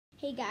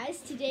Hey guys,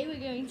 today we're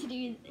going to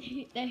do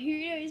the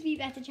Who Knows Me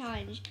Better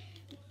challenge.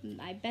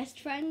 My best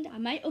friend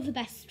and my other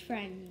best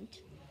friend.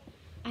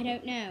 I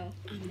don't know.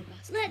 I'm the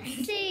best. Let's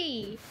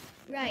see.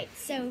 Right,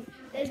 so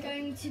there's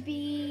going to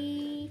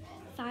be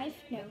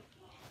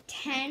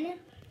 10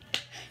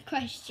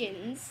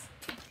 questions.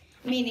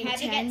 Meaning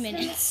Whoever 10 gets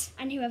minutes.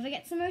 And whoever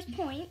gets the most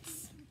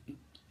points.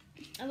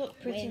 I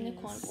look pretty in the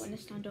wins. corner, but when I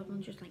stand up,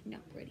 I'm just like, not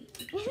pretty.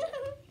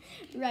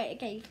 Right,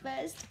 okay,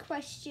 first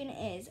question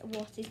is,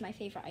 what is my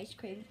favourite ice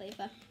cream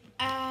flavour?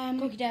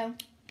 Cookie dough.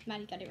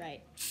 Maddie got it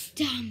right.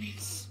 Damn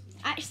it.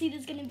 Actually,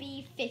 there's going to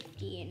be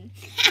 15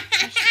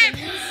 questions.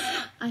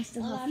 I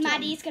still have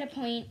Maddie's got a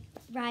point.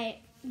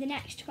 Right, the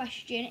next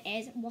question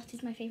is, what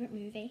is my favourite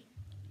movie?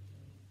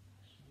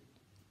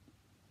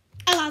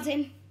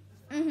 Aladdin.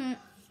 Mm-hmm.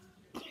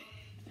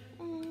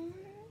 I'm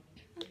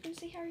going to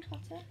see Harry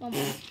Potter. One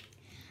more.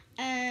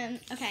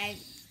 Okay,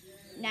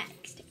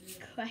 next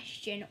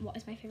question. What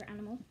is my favourite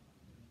animal?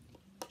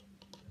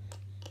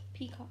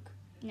 Peacock.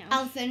 No.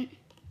 Elephant.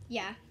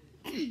 Yeah.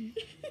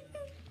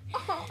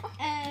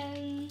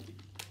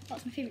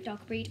 What's my favourite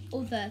dog breed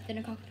other than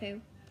a cockapoo?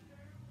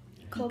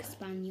 Cock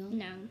spaniel.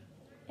 No.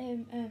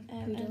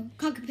 Poodle.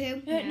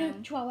 Cockapoo. No.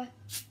 Chihuahua.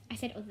 I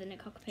said other than a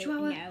cockapoo.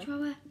 Chihuahua. No.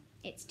 Chihuahua.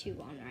 It's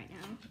 2-1 right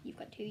now. You've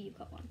got 2, you've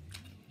got 1.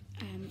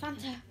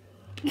 Fanta.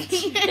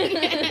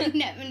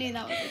 Never knew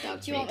that was a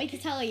dog. Do you want me to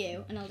tell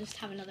you? And I'll just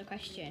have another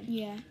question.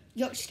 Yeah.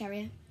 Yorkshire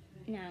Terrier.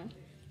 No.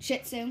 Shih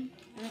Tzu.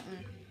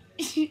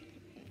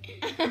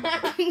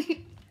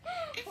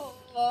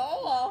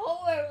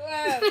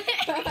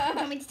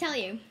 Want me to tell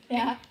you?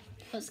 Yeah.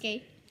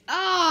 Husky.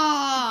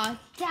 Oh,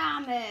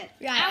 damn it.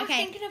 Right, I was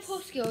okay. thinking of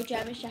Husky or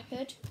German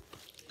Shepherd.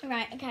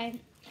 Right,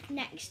 okay.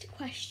 Next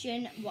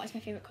question. What is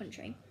my favourite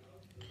country?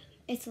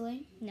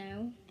 Italy.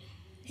 No.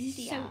 This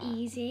is so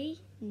easy.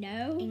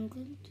 No.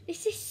 England.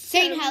 This is so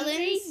St. easy.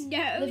 Helens.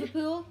 No.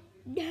 Liverpool.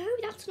 No,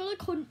 that's not a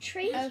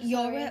country.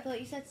 Europe. I thought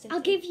you said I'll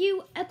give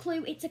you a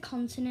clue. It's a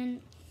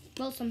continent.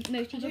 Well,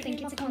 most people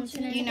think it's a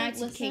continent.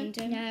 United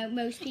Kingdom. No,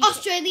 most people.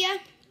 Australia.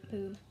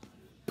 Boom.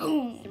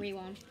 Boom.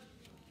 3-1.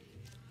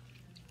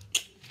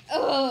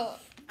 Oh,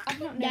 I've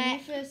not known There- you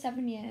for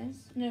 7 years.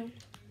 No.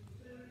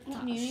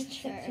 Not known you That's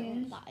for 6 years.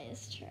 true. That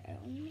is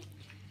true.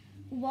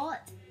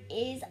 What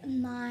is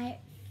my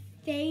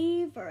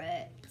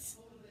favourite?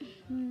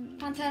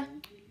 Fanta.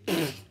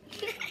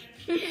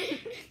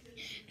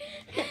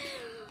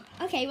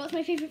 Okay, what's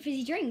my favourite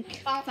fizzy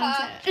drink?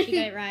 Fanta. You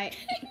got it right.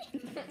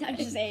 I'm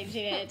just saying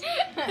she did.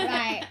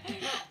 Right.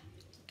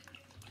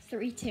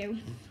 3-2.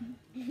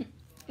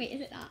 Wait,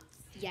 is it that?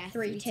 Yeah.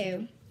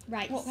 3-2.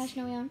 Right. What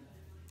question are we on?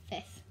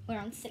 5th. We're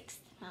on 6th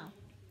now.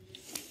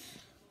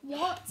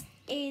 What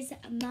is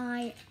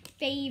my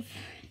favourite?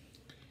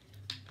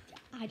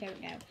 I don't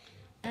know.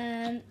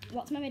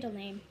 What's my middle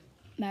name?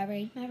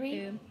 Mary. Mary.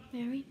 Boom.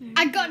 Mary.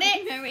 I got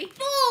it. Mary. 4.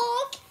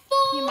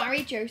 You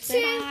married Joseph.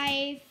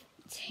 5-2.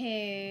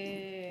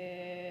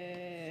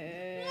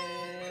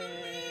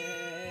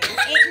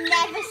 It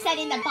never said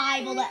in the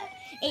Bible that.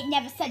 It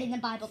never said in the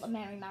Bible that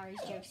Mary marries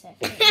Joseph.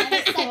 It never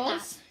said It that.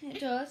 does. It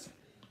does.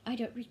 I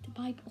don't read the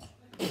Bible.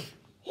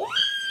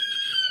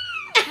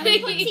 How many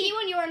points are you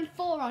on? You're on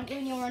 4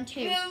 and you're on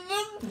 2.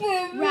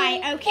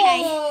 Right,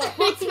 okay.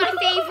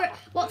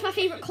 What's my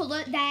favourite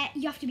colour? There,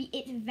 you have to be.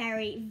 It's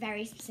very,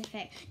 very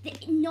specific.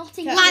 Not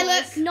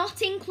Lilac.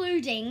 not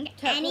including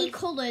any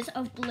Turquoise. colours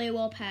of blue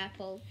or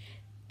purple.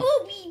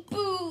 Booby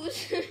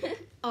boos.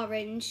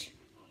 Orange.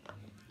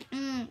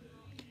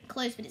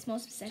 Close, but it's more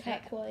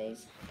specific.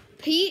 Turquoise.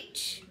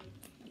 Peach.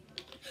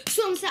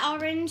 Sunset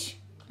orange.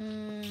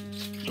 Mm.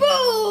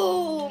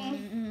 Boom.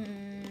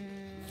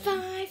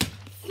 5.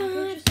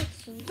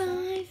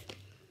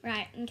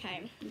 Right,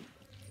 okay.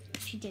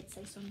 She did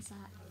say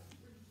sunset.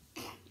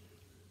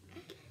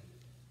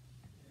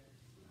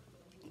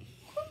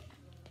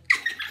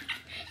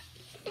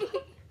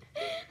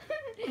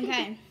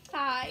 Okay.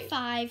 5.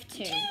 5-2.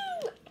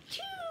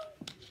 2.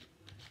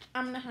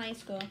 I'm in a high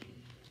score.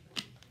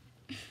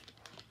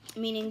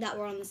 Meaning that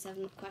we're on the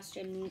 7th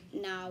question.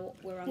 Now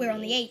we're on We're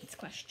on the 8th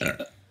question.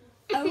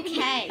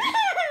 Okay.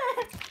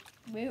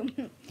 Boom.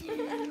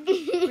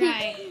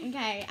 Right,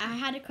 okay. I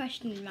had a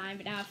question in mind,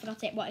 but now I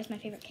forgot it. What is my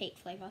favourite cake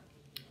flavour?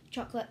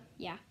 Chocolate.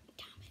 Yeah.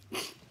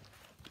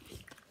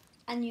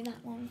 I knew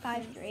that one.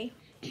 5-3.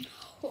 3,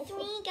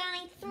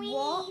 guys. 3.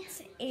 What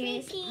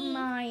is Freaky.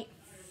 my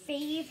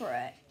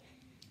favourite?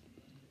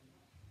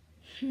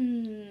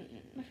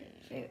 My favourite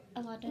fruit.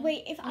 Aladdin.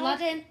 Wait, if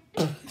Aladdin.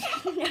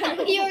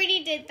 You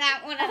already did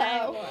that one.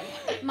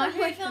 My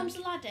favourite film's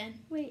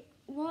Aladdin. Wait,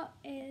 what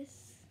is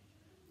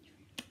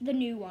the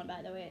new one?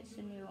 By the way, it's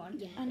the new one.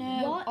 Yeah. I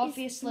know. What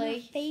obviously.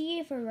 is my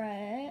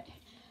favourite?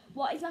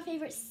 What is my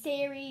favourite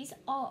series?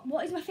 Or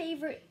what is my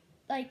favourite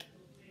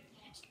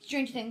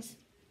Stranger Things.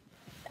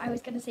 I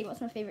was gonna say what's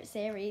my favourite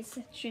series.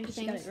 Stranger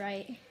She got Things. it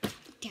right.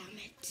 Damn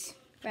it.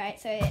 Right,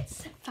 so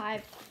it's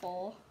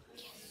 5-4.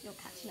 Yes. You're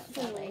catching up,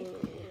 Sally.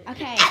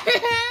 Okay.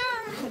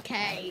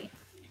 Okay.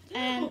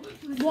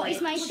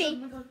 What's my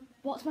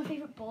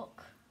favourite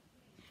book?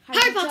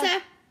 Harry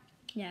Potter.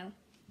 No.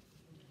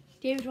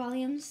 David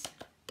Williams.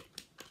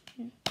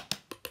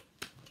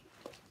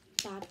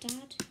 Dad.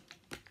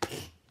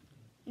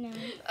 No.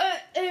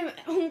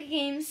 Hunger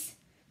Games.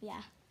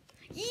 Yeah.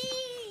 Yee!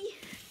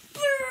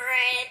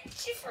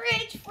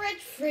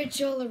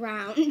 Fridge all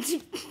around.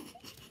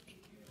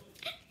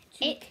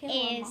 It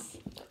is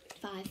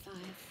 5.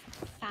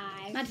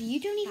 5. Maddie, you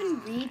don't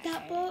even read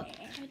that book.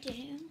 I do.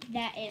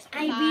 There is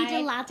I 5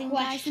 read Aladdin,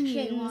 guys, and you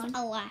questions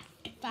one. left.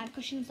 5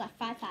 questions left.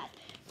 5.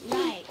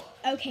 Right.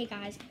 Okay,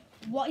 guys.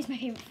 What is my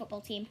favourite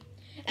football team?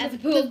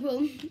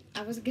 Liverpool.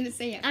 I wasn't going to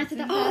say it. I said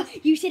that Oh,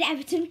 first. you said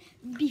Everton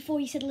before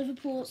you said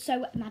Liverpool,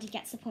 so Maddie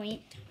gets the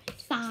point.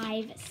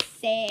 5,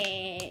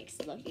 6.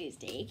 Look who's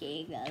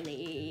taking the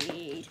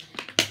lead.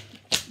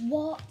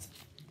 What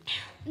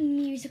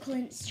musical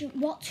instrument?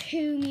 What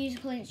 2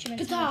 musical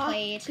instruments have I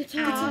played?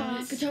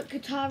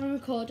 Guitar and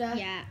recorder.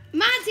 Yeah.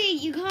 Maddie,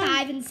 you can't.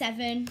 5 and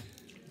 7.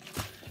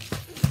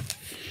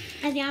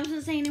 I think I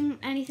wasn't saying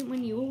anything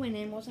when you were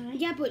winning, was I?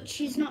 Yeah, but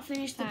she's not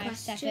finished the 5,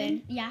 question.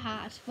 7. Yeah,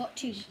 hard. What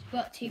two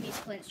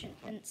musical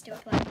instruments do I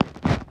play?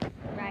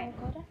 Right.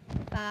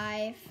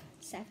 5,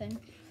 7.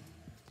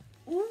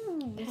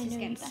 Ooh, this I is know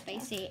getting better.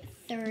 spicy.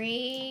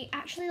 3.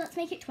 Actually, let's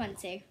make it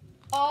 20.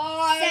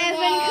 Oh,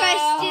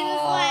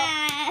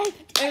 7 questions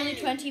left. Only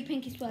 20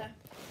 pinky swear.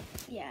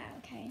 Yeah.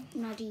 Okay.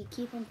 Maddie, you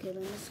keep on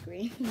killing the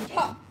screen.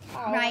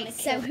 Right.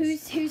 So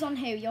who's on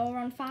who? You're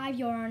on 5.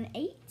 You're on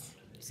 8.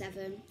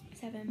 7.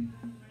 7.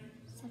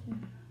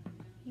 7.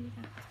 Who was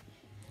that?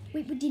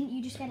 Wait, but didn't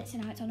you just get it? So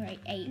now it's on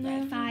 8. No.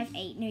 Right? 5,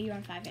 8. No, you're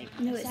on 5, 8.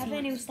 No, it's 7.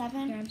 not. It was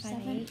 7. You're on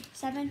 5, 8.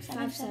 7.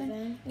 5,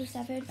 7. It was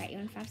 7. Right,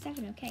 you're on 5,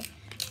 7. Okay.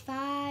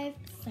 5,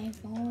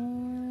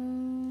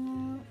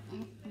 7.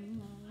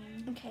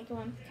 Okay, go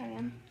on. Carry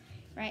on.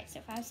 Right, so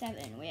 5,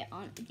 7. We're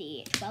on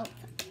the 12th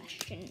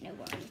question. No,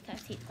 we're on the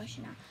 13th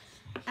question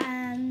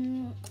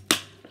now.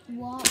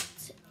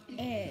 What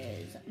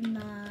is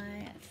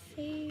my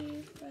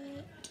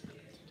favourite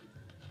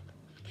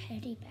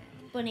teddy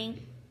bear? Bunny.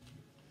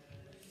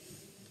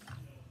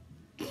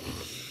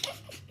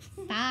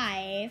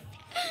 5,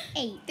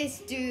 8. This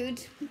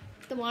dude,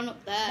 the one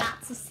up there.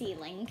 That's a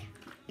ceiling.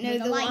 No,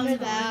 With the lights one on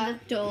there.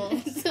 the door.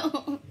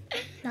 So-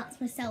 That's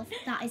myself.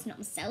 That is not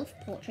a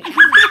self-portrait.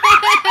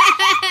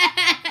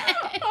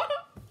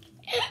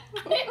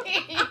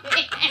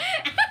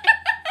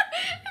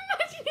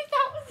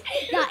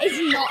 That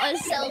is not a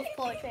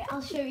self-portrait.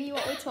 I'll show you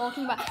what we're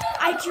talking about.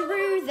 I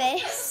drew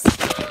this.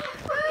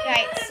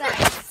 Right, so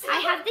I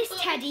have this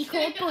teddy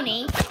called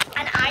Bunny,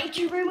 and I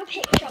drew a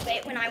picture of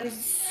it when I was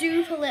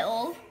super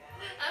little.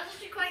 That's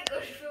actually quite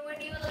good for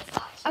when you were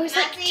little. I was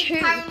like Maddie 2.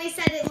 apparently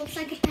said it looks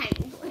like a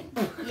penguin.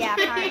 Yeah,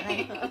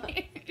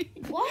 apparently.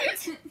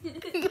 What?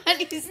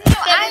 Maddie's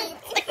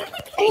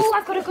Oh,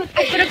 I've got a good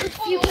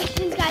few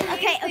questions, guys.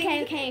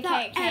 Okay.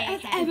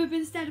 Has ever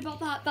been said about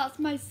that? That's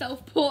my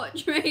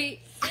self-portrait.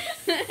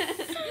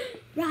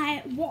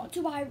 Right, what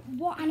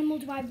animal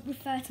do I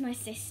refer to my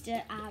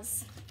sister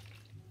as?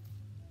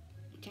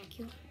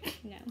 Jaguar.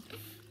 No.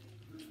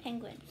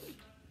 Penguin.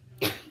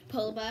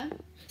 Polar bear.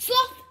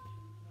 Sloth.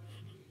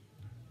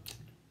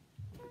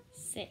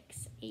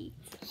 6, 8.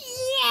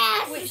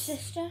 Yes! Which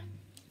sister?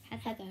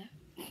 Heather.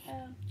 Wait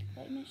a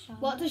minute,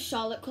 Charlotte. What does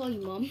Charlotte call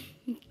your mum?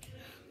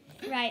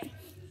 Right.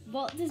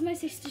 What does my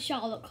sister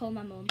Charlotte call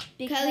my mum?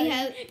 Curly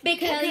haired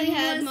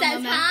mama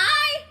says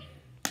hi.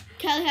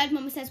 Curly haired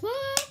mama says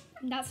what?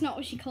 That's not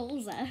what she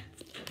calls her.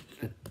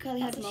 Curly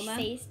That's haired what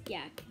mama. she says.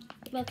 Yeah.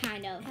 Well,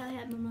 kind of. I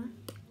had mama.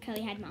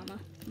 Curly head mama.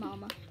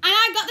 Mama. And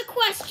I got the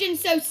question,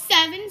 so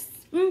 7.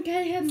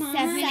 Curly haired mama.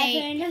 7, Curly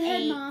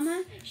haired 8.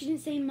 mama. She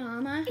didn't say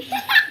mama.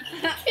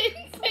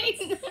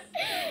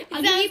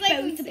 I'll give you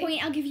both the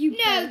point. I'll give you No,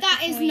 both that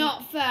the is point.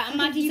 not fair. And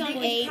Maddie's on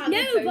 8.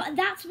 No, but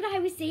that's what I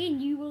was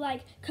saying. You were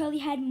like curly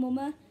head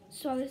mama,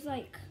 so I was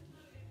like,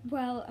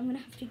 well, I'm gonna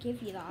have to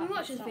give you that. We'll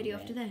watch this Stop video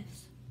it. after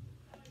this.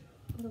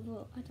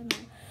 Well, I don't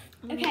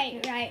know. Okay,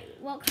 right.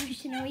 What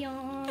question are we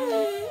on?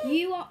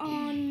 You are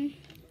on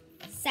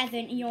 7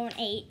 and you're on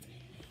 8.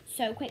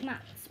 So quick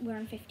maths. We're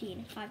on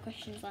 15. 5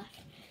 questions left.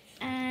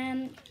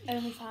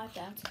 Only 5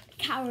 down.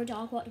 Cat or a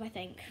dog? What do I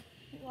think?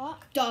 What?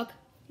 Dog.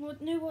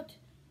 What? No, what?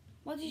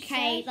 What did you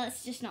Okay, say?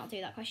 let's just not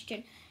do that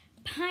question.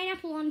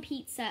 Pineapple on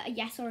pizza? A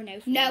yes or a no?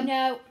 For No. you?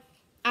 No.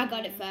 I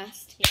got it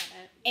first. Yeah.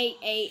 8,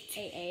 8.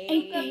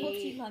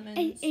 8. Lemons.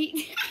 8,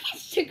 8.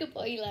 Sugar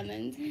boy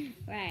lemons.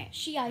 Right.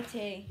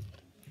 SHIT.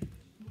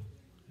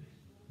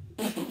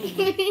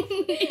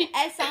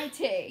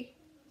 SIT.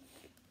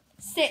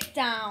 Sit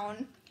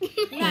down.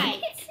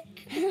 Right.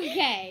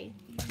 Okay.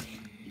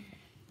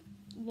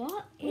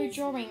 What We're is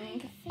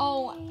drawing. my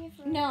Oh,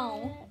 favourite-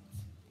 no.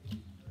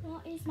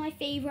 What is my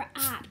favourite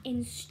app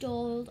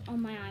installed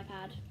on my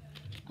iPad?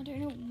 I don't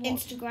know what.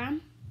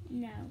 Instagram.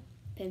 No.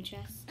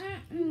 Pinterest.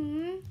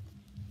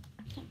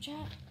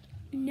 Snapchat.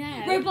 No.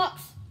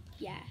 Roblox.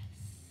 Yes.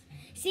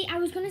 See, I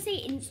was gonna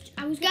say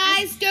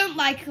Guys, don't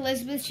like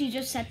Elizabeth. She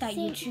just said that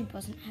See- YouTube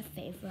wasn't her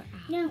favourite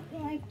app. No,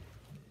 like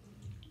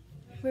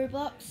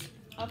Roblox.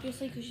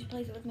 Obviously, because she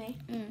plays it with me.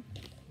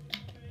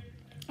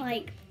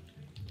 like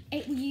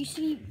it used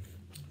to be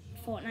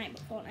Fortnite,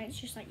 but Fortnite's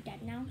just like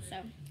dead now, so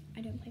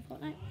I don't play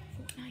Fortnite.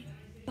 Fortnite.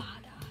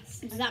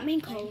 Badass. Does that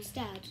mean Cole's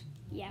dead?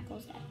 Yeah,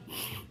 Cole's dead.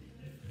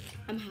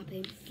 I'm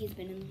happy. He's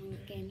been in the Hunger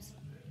Games.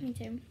 Me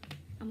too.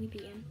 And we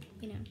beat him,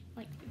 you know,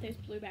 like those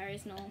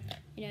blueberries and all,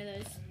 you know,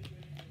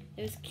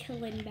 those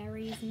killing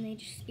berries, and they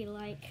just be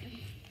like,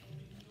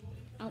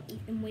 I'll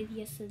eat them with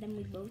you, so then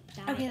we both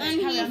die. Okay, let's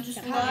carry on. Just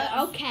Stop carry it.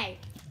 on. Okay.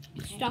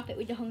 Stop it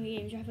with the Hunger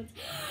Games reference.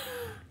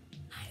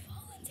 I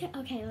volunteer.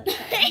 Okay, let's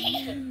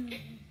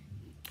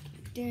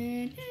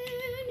go.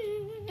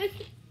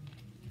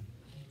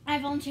 I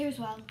volunteer as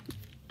well.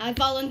 I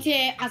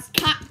volunteer as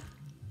cat.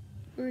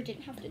 Rue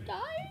didn't have to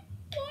die.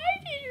 Why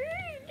did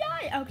Rue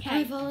die? Okay.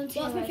 I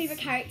volunteer What's my as- favourite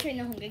character in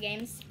the Hunger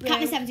Games?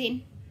 Katniss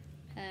 17.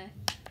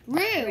 Rue.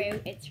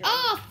 Rue. It's Rue.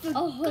 Oh, for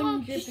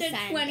 100%. She said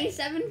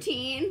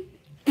 2017.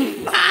 No,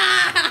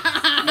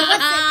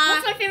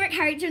 what's my favourite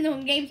character in the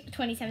Hunger Games?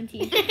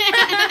 2017. I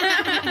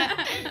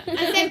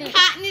said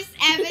Katniss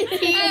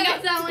 17,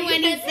 not That's only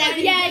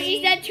 2017. Yeah,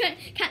 she said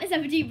Katniss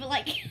 17, but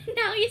like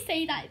now you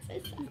say that it's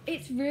so sad.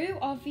 It's Rue,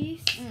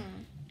 obvious.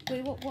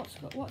 Wait, what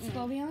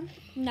score are we on?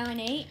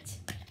 9-8.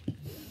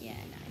 Yeah,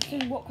 So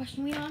what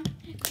question are we on?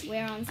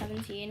 we're on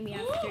 17. We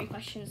have 3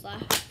 questions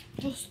left.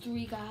 Just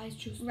 3 guys.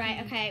 Just Right.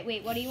 3. Okay.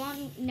 Wait. What do you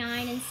want?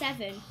 9 and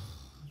 7.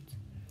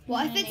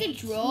 What if it's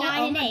a draw? 9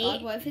 oh and my 8.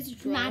 God, what if it's a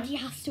draw? Maddie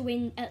has to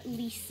win at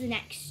least the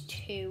next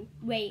 2.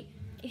 Wait.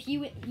 If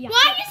you win, Why are you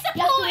have to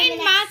win supporting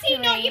the next Maddie,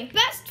 not 3. your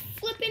best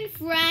flipping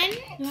friend?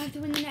 You have to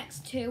win the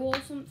next 2 or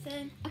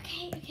something.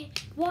 Okay. Okay.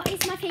 What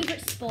is my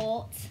favourite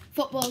sport?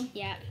 Football.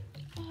 Yeah.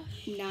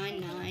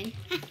 9-9.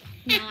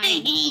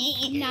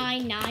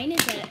 9-9.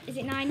 Is it? Is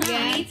it 9-9?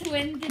 Yeah. We need to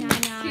win the 9-9.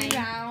 next 2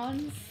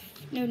 rounds.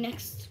 No,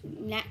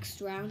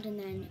 next round, and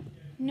then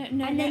No,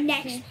 And then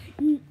next,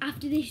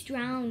 after this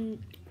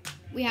round,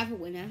 we have a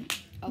winner.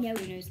 Of no,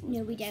 who knows the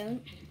no, we losers.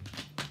 don't.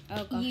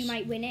 Oh gosh. You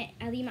might win it.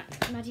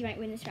 Maddie might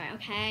win this, right?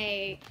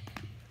 Okay.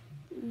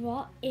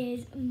 What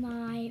is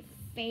my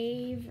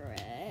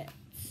favourite?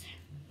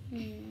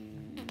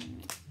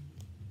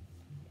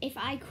 If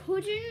I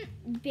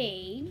couldn't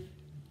be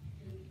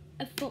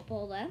a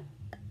footballer,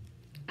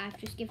 I've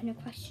just given a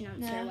question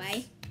answer Nice.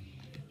 away.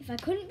 If I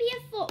couldn't be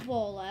a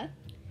footballer,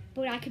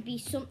 but I could be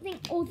something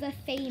other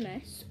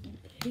famous,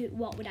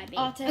 what would I be?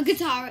 A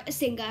guitar, a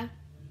singer.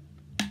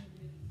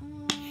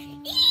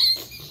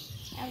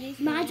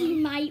 Maddie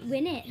might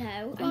win it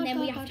though, God, and then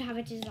we God, have God. to have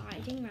a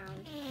deciding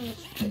round.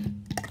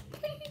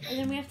 And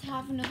then we have to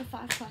have another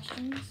 5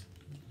 questions.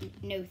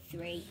 No,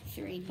 3.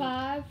 3.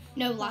 5.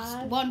 No, last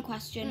 5. one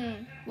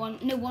question.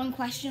 One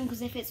question,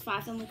 because if it's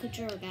 5, then we could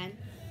draw again.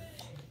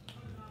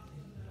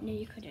 No,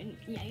 you couldn't.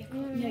 Yeah, you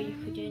could. No, you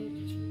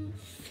couldn't.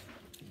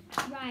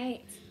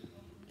 Right.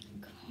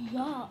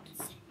 What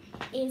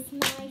is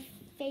my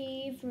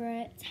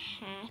favourite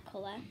hair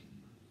colour?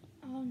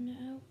 Oh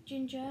no,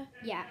 ginger.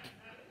 Yeah,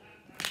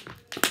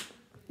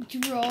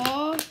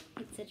 Draw.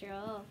 it's a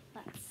draw.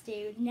 Let's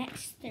do the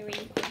next 3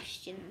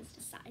 questions.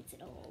 Decides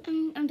it all.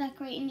 I'm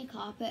decorating your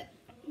carpet.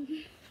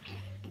 It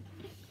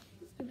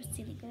was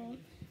silly girl.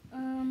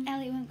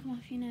 Ellie won't come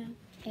off you now.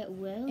 It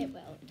will. It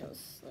will. It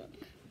does. Look.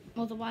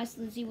 Otherwise,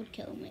 Lizzie would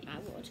kill me. I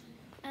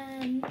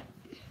would.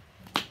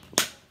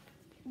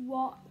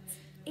 What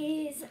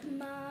is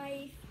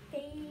my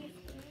favourite?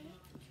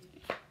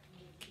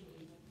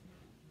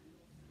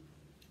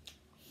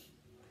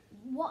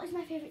 What is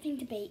my favourite thing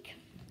to bake?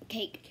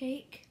 Cake.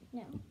 Cake.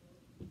 No,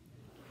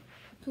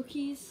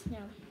 Cookies. no,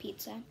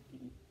 Pizza.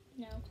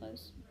 no.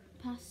 Close.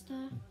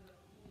 Pasta.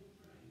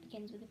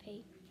 Begins with a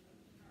P.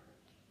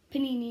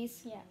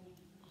 Paninis. Yeah.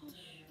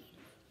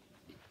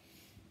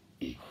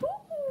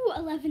 Ooh,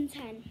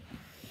 11-10.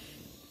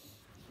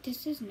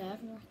 This is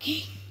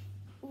nerve-wracking.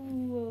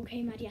 Ooh,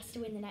 okay. Maddie has to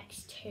win the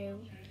next 2.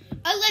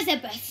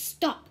 Elizabeth,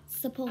 stop I'm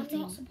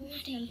supporting. not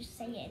supporting. I'm just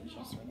saying she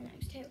has to win the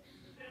next 2.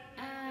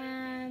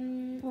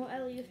 Well,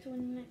 Ellie, you have to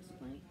win the next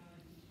fight.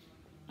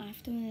 I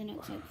have to win the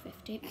next like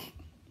 50.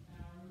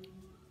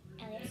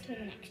 Ellie has to win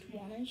the next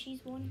 1 and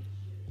she's won.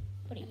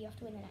 But you have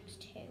to win the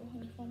next 2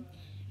 and you've won.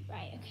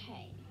 Right,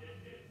 okay.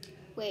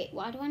 Wait,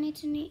 why do I need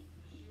to need?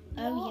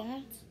 Oh What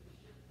yeah.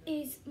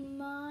 is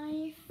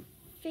my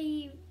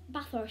favourite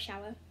bath or a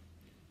shower?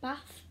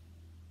 Bath.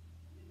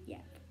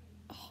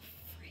 Oh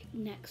freak.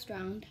 Next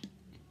round.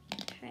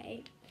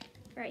 Okay.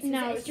 Right, so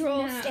No, it's it's a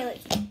draw. not. Still,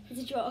 it's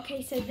a draw.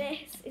 Okay, so this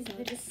is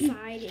the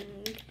deciding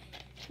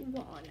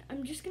one.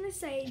 I'm just gonna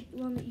say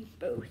one that you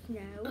both know,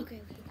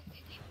 Okay.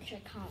 which I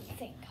can't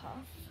think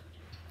of.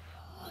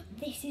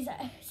 This is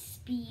a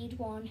speed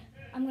one.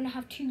 I'm gonna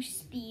have 2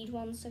 speed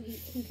ones, so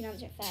who can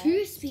answer it first?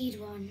 2 speed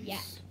ones. Yeah.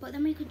 But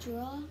then we could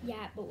draw.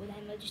 Yeah, but then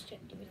we'll just do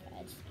a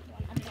third speed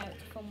one. I don't know.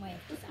 It's a fun way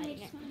of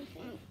deciding it.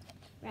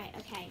 Right.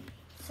 Okay.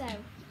 So,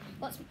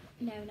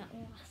 no, not the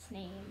last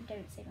name.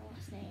 Don't say the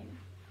last name,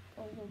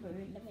 or we'll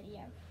ruin the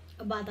video.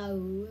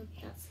 Bado.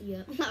 That's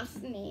your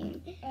last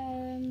name.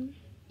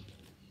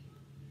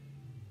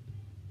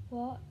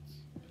 What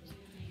is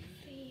my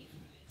favourite?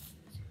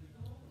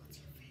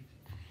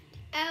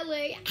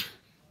 Ellie.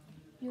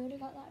 You would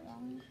have got that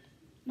wrong.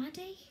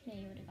 Maddie. No,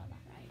 you would have got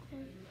that right.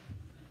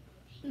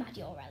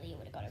 Maddie or Ellie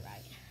would have got it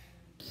right.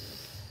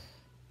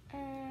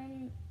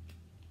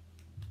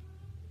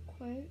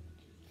 Quote.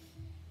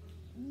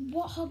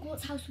 What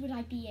Hogwarts house would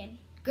I be in?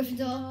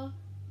 Gryffindor.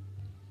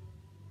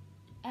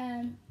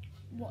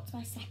 What's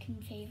my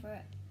second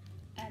favourite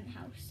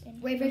house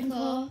in?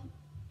 Ravenclaw.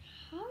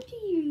 How do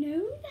you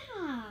know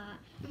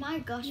that? My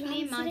gosh, You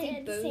me and answered Maddie it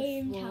at both the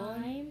same won.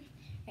 time.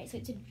 Right, so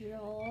it's a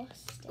draw.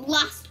 Still.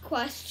 Last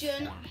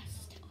question.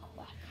 Last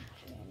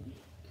question.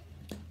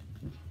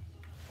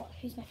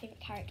 Who's my favourite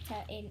character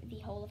in the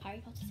whole of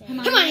Harry Potter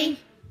series? Hermione.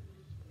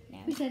 No.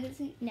 Who said it's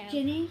No.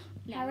 Ginny?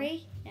 No.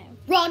 Harry? No.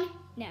 Ron.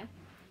 No.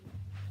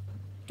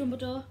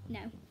 Dumbledore? No.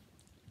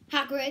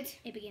 Hagrid.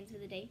 It begins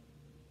with a D.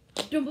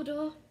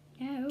 Dumbledore?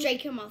 No.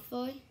 Draco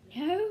Malfoy.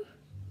 No.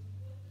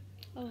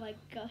 Oh my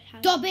god.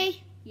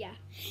 Dobby. Yeah.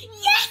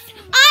 Yes!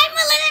 I'm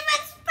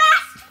Elizabeth's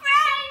best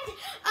friend!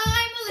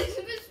 I'm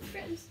Elizabeth's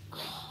friend.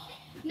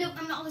 No,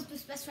 I'm not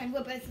Elizabeth's best friend.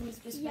 We're both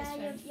Elizabeth's best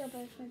friends. You're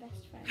both my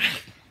best friends.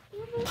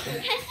 You're both my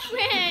best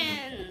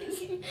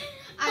friends.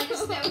 I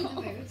just know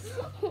the moves.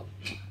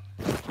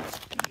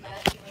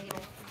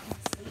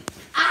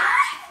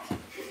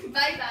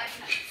 Bye bye.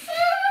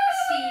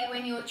 See you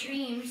in your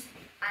dreams,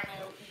 and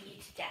I'll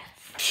eat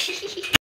death.